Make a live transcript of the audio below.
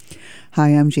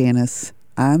Hi, I'm Janice.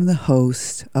 I'm the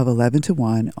host of 11 to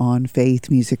 1 on Faith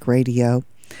Music Radio,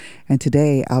 and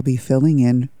today I'll be filling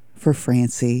in for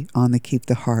Francie on the Keep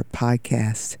the Heart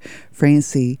podcast.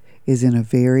 Francie is in a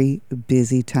very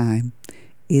busy time.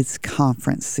 It's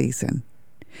conference season.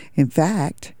 In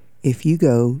fact, if you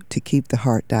go to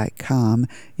keeptheheart.com,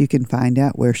 you can find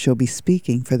out where she'll be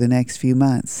speaking for the next few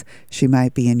months. She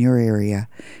might be in your area,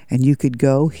 and you could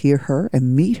go hear her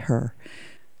and meet her.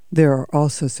 There are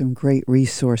also some great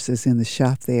resources in the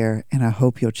shop there, and I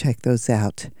hope you'll check those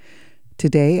out.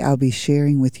 Today, I'll be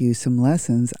sharing with you some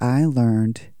lessons I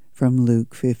learned from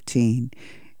Luke 15.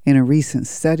 In a recent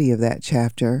study of that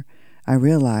chapter, I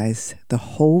realized the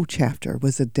whole chapter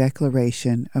was a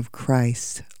declaration of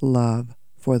Christ's love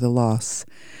for the lost.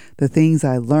 The things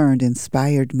I learned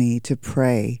inspired me to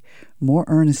pray more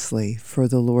earnestly for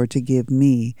the Lord to give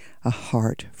me a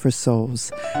heart for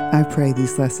souls. I pray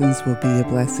these lessons will be a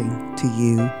blessing to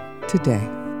you today.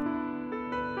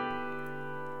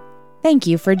 Thank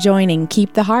you for joining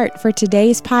Keep the Heart for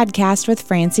today's podcast with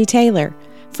Francie Taylor.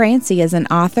 Francie is an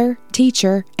author,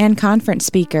 teacher, and conference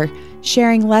speaker.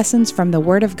 Sharing lessons from the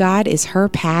Word of God is her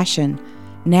passion.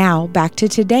 Now, back to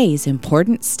today's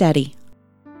important study.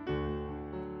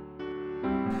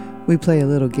 We play a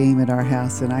little game at our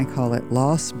house, and I call it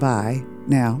Lost By.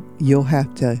 Now, you'll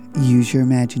have to use your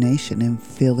imagination and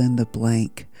fill in the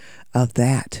blank of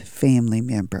that family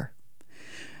member.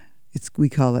 We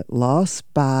call it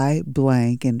Lost By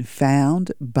Blank and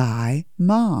Found by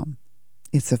Mom.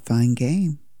 It's a fun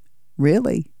game.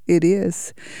 Really, it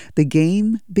is. The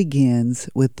game begins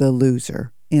with the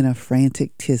loser in a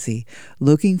frantic tizzy,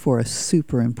 looking for a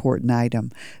super important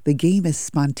item. The game is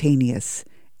spontaneous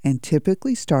and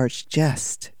typically starts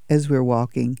just as we're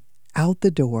walking out the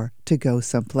door to go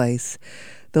someplace.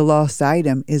 The lost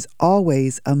item is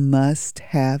always a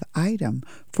must-have item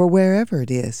for wherever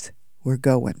it is we're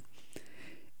going.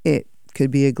 It could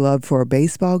be a glove for a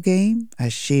baseball game, a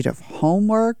sheet of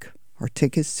homework, or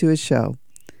tickets to a show.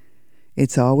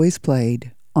 It's always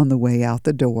played on the way out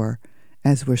the door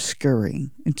as we're scurrying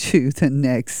to the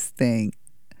next thing.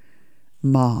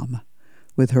 Mom,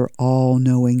 with her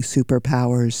all-knowing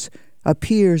superpowers,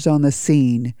 appears on the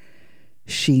scene.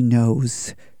 She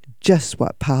knows just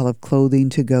what pile of clothing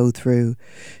to go through.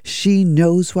 She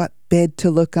knows what bed to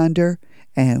look under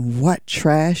and what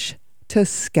trash to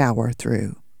scour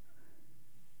through.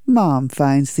 Mom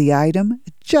finds the item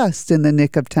just in the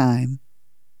nick of time.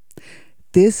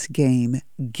 This game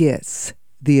gets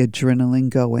the adrenaline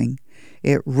going.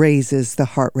 It raises the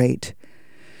heart rate.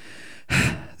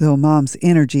 Though Mom's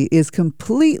energy is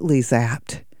completely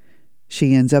zapped,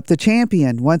 she ends up the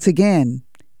champion once again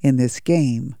in this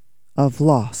game of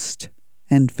lost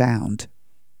and found.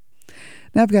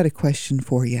 Now I've got a question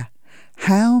for you.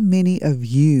 How many of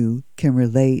you can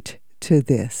relate to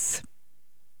this?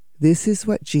 This is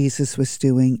what Jesus was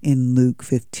doing in Luke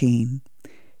 15.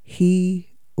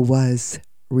 He was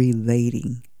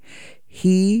relating.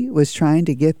 He was trying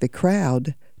to get the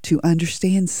crowd to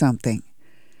understand something.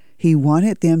 He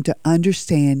wanted them to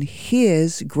understand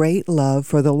his great love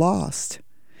for the lost.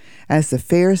 As the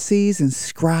Pharisees and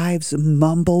scribes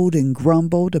mumbled and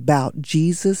grumbled about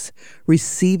Jesus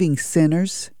receiving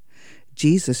sinners,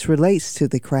 Jesus relates to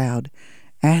the crowd,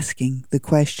 asking the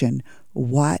question,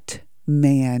 "What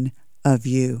man of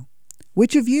you?"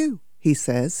 Which of you, he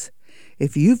says,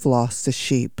 if you've lost a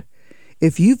sheep,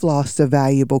 if you've lost a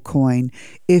valuable coin,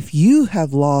 if you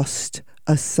have lost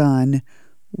a son,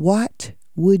 what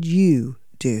would you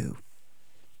do?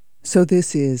 So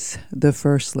this is the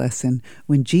first lesson.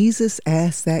 When Jesus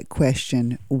asked that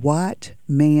question, what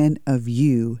man of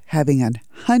you, having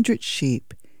 100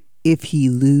 sheep, if he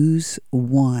lose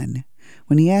one?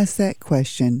 When he asked that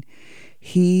question,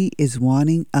 he is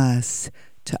wanting us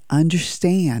to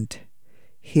understand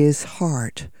his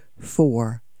heart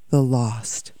for the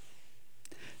lost.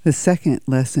 The second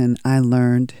lesson I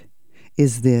learned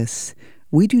is this: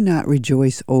 we do not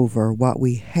rejoice over what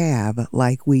we have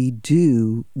like we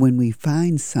do when we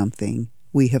find something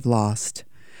we have lost.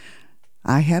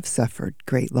 I have suffered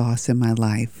great loss in my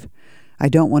life. I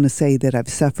don't want to say that I've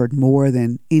suffered more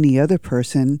than any other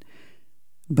person,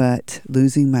 but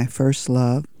losing my first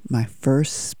love, my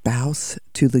first spouse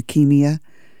to leukemia,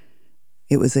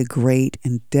 it was a great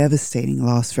and devastating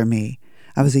loss for me.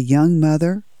 I was a young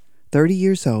mother, 30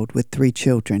 years old, with 3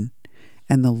 children.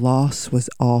 And the loss was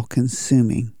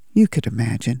all-consuming. You could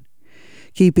imagine.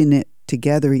 Keeping it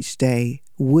together each day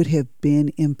would have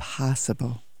been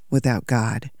impossible without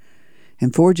God.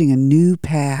 And forging a new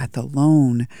path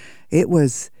alone, it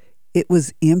was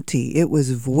empty. It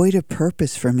was void of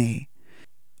purpose for me.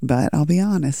 But I'll be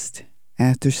honest,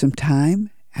 after some time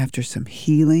after some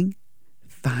healing,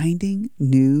 finding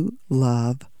new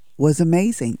love was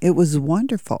amazing. It was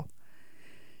wonderful.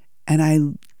 And I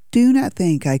do not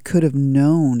think I could have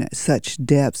known such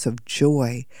depths of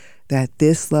joy that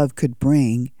this love could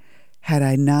bring had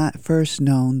I not first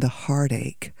known the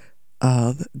heartache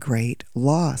of great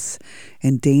loss.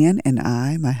 And Dan and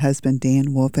I, my husband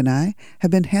Dan Wolf and I,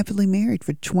 have been happily married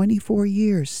for 24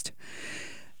 years.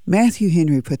 Matthew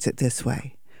Henry puts it this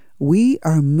way: we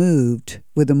are moved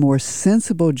with a more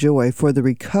sensible joy for the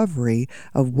recovery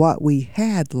of what we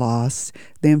had lost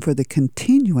than for the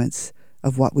continuance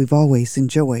of what we've always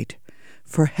enjoyed,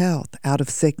 for health out of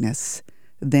sickness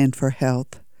than for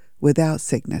health without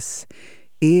sickness.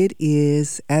 It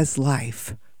is as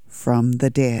life from the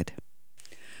dead.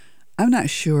 I'm not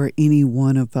sure any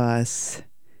one of us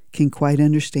can quite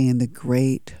understand the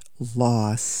great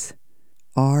loss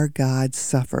our God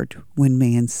suffered when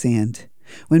man sinned.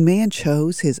 When man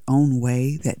chose his own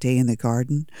way that day in the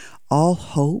garden, all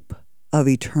hope of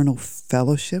eternal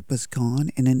fellowship was gone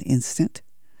in an instant.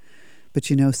 But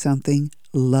you know something?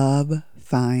 Love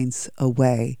finds a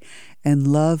way, and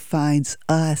love finds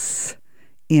us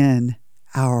in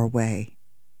our way.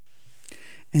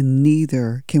 And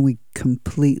neither can we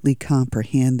completely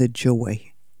comprehend the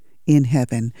joy in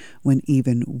heaven when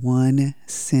even one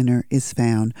sinner is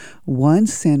found. One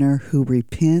sinner who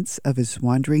repents of his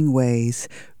wandering ways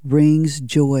brings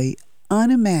joy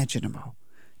unimaginable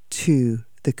to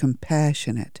the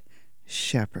compassionate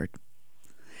shepherd.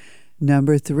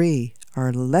 Number 3,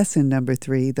 our lesson number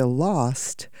 3, the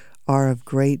lost are of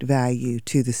great value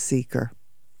to the seeker.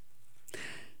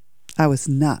 I was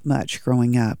not much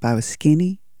growing up. I was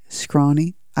skinny,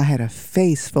 scrawny. I had a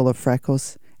face full of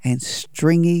freckles and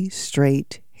stringy,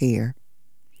 straight hair.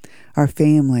 Our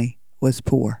family was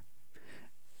poor.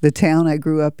 The town I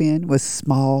grew up in was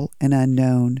small and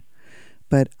unknown,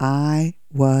 but I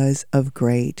was of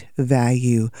great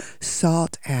value,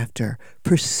 sought after,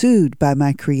 pursued by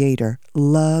my Creator,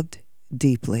 loved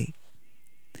deeply.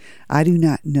 I do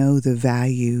not know the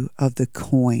value of the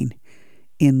coin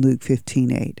in Luke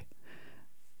 15:8.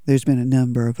 There's been a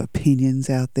number of opinions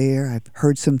out there. I've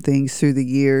heard some things through the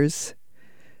years.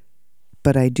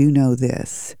 But I do know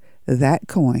this: that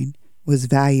coin was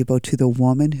valuable to the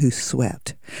woman who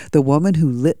swept, the woman who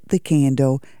lit the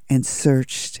candle and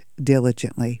searched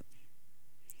diligently.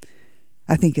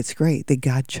 I think it's great that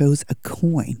God chose a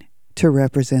coin to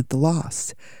represent the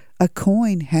lost. A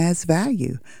coin has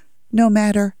value, no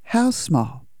matter how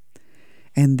small.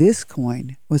 And this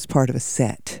coin was part of a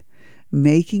set,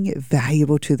 making it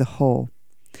valuable to the whole.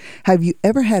 Have you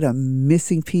ever had a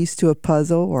missing piece to a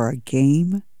puzzle or a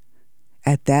game?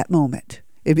 At that moment,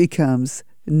 it becomes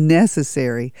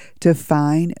necessary to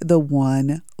find the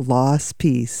one lost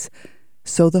piece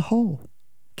so the whole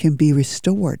can be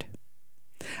restored.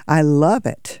 I love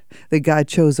it that God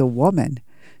chose a woman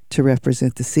to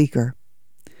represent the seeker.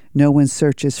 No one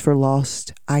searches for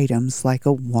lost items like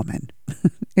a woman.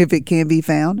 If it can be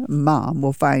found, Mom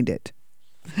will find it.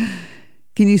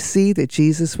 Can you see that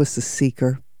Jesus was the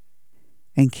seeker?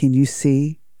 And can you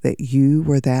see that you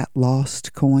were that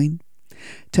lost coin?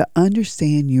 To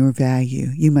understand your value,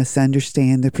 you must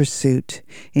understand the pursuit.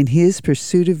 In his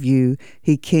pursuit of you,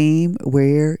 he came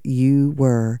where you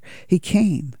were. He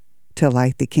came to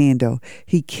light the candle.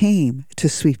 He came to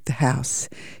sweep the house.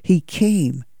 He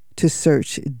came to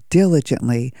search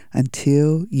diligently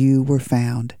until you were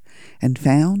found. And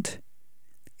found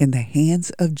in the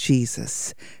hands of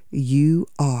Jesus, you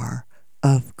are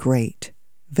of great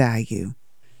value.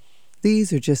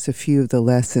 These are just a few of the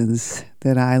lessons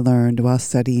that I learned while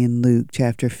studying Luke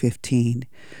chapter 15.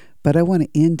 But I want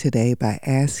to end today by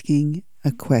asking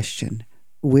a question.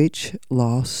 Which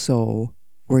lost soul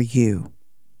were you?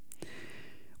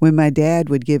 When my dad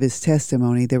would give his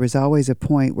testimony, there was always a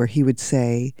point where he would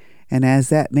say, "And as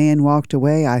that man walked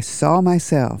away, I saw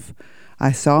myself.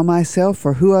 I saw myself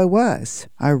for who I was.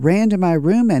 I ran to my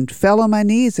room and fell on my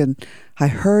knees, and I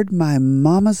heard my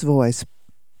mama's voice,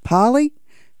 'Polly,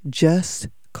 just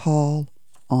call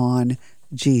on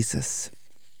Jesus.'"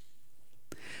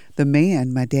 The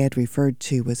man my dad referred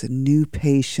to was a new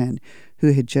patient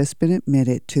who had just been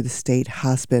admitted to the state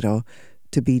hospital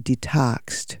to be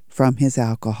detoxed from his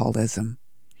alcoholism.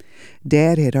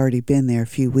 Dad had already been there a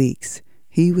few weeks.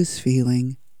 He was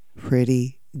feeling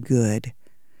pretty good.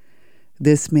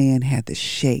 This man had the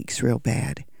shakes real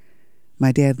bad.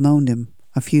 My dad loaned him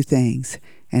a few things,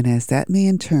 and as that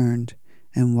man turned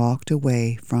and walked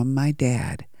away from my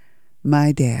dad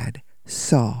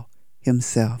saw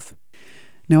himself.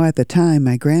 Now, at the time,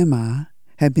 my grandma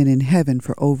had been in heaven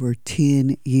for over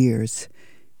 10 years.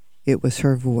 It was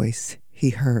her voice he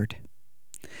heard.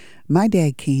 My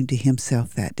dad came to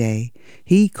himself that day.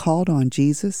 He called on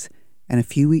Jesus, and a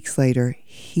few weeks later,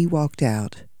 he walked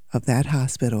out of that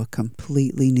hospital a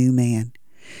completely new man.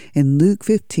 In Luke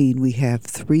 15, we have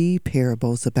 3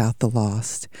 parables about the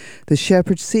lost. The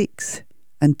shepherd seeks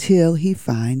until he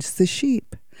finds the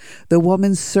sheep. The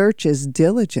woman searches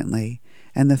diligently,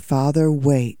 and the father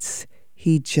waits.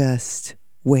 He just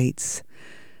waits.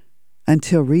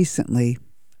 Until recently,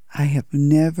 I have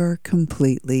never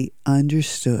completely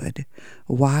understood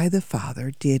why the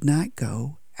Father did not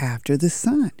go after the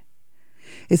Son.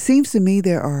 It seems to me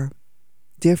there are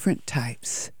different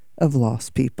types of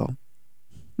lost people.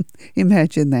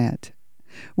 Imagine that.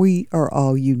 We are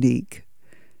all unique.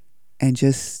 And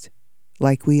just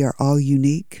like we are all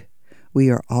unique, we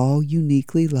are all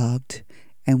uniquely loved,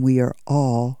 and we are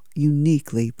all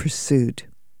uniquely pursued.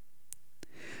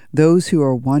 Those who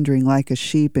are wandering like a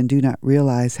sheep and do not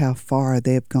realize how far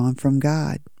they have gone from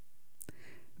God.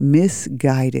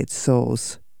 Misguided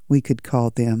souls, we could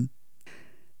call them.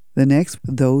 The next,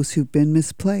 those who've been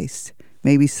misplaced.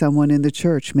 Maybe someone in the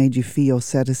church made you feel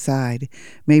set aside.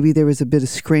 Maybe there was a bit of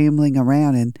scrambling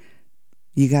around and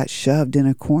you got shoved in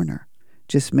a corner.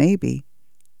 Just maybe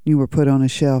you were put on a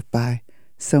shelf by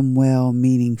some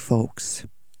well-meaning folks.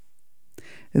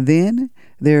 Then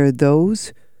there are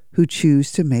those who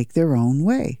choose to make their own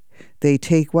way. They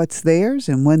take what's theirs,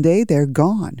 and one day they're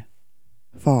gone,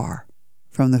 far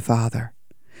from the Father.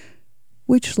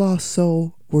 Which lost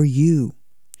soul were you?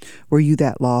 Were you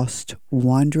that lost,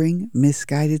 wandering,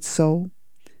 misguided soul?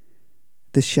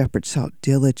 The shepherd sought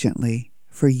diligently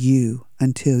for you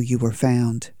until you were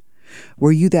found.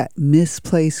 Were you that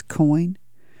misplaced coin,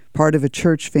 part of a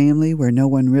church family where no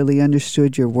one really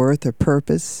understood your worth or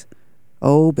purpose?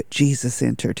 Oh, but Jesus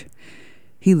entered.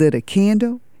 He lit a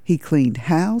candle, he cleaned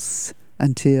house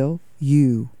until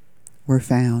you were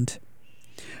found.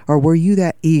 Or were you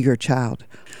that eager child,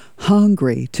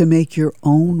 hungry to make your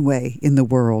own way in the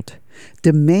world,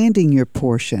 demanding your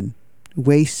portion,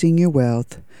 wasting your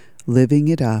wealth, living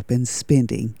it up and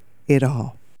spending it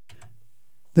all?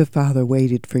 The Father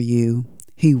waited for you.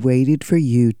 He waited for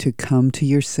you to come to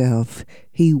yourself.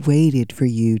 He waited for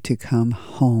you to come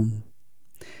home.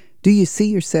 Do you see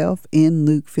yourself in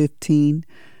Luke 15?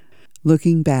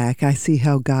 Looking back, I see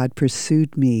how God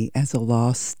pursued me as a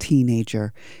lost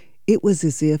teenager. It was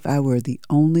as if I were the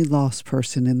only lost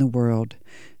person in the world.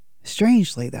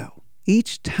 Strangely, though,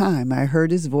 each time I heard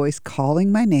his voice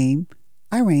calling my name,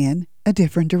 I ran a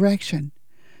different direction.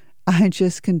 I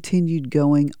just continued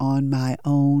going on my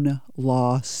own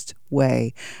lost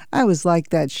way. I was like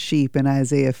that sheep in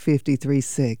Isaiah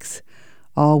 53:6.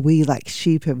 All we like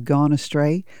sheep have gone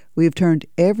astray. We have turned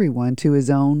everyone to his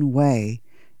own way,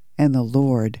 and the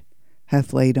Lord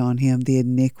hath laid on him the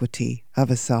iniquity of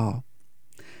us all.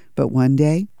 But one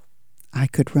day I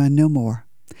could run no more.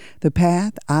 The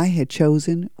path I had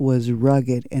chosen was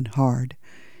rugged and hard,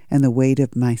 and the weight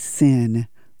of my sin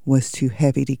was too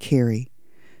heavy to carry.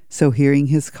 So hearing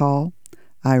his call,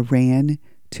 I ran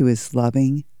to his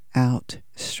loving,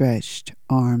 outstretched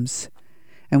arms.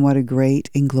 And what a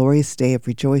great and glorious day of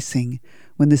rejoicing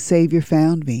when the Savior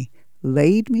found me,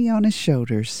 laid me on his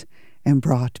shoulders, and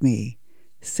brought me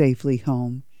safely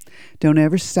home. Don't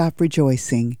ever stop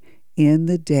rejoicing in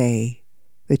the day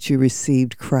that you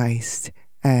received Christ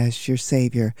as your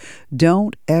Savior.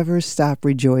 Don't ever stop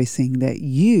rejoicing that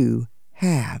you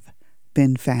have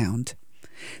been found.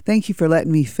 Thank you for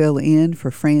letting me fill in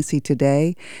for Francie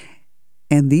today.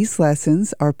 And these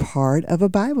lessons are part of a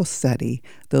Bible study,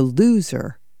 the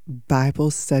Loser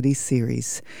Bible Study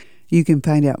Series. You can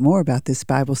find out more about this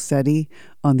Bible study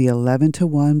on the 11 to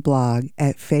 1 blog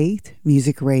at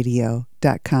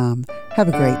faithmusicradio.com. Have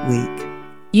a great week.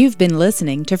 You've been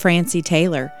listening to Francie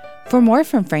Taylor. For more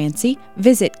from Francie,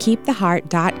 visit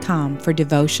keeptheheart.com for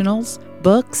devotionals,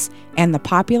 books, and the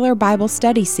popular Bible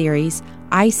study series,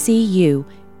 I See You,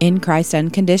 In Christ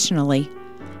Unconditionally.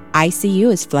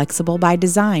 ICU is flexible by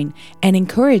design and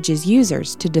encourages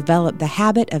users to develop the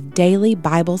habit of daily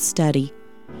Bible study.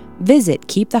 Visit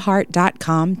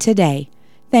keeptheheart.com today.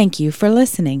 Thank you for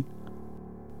listening.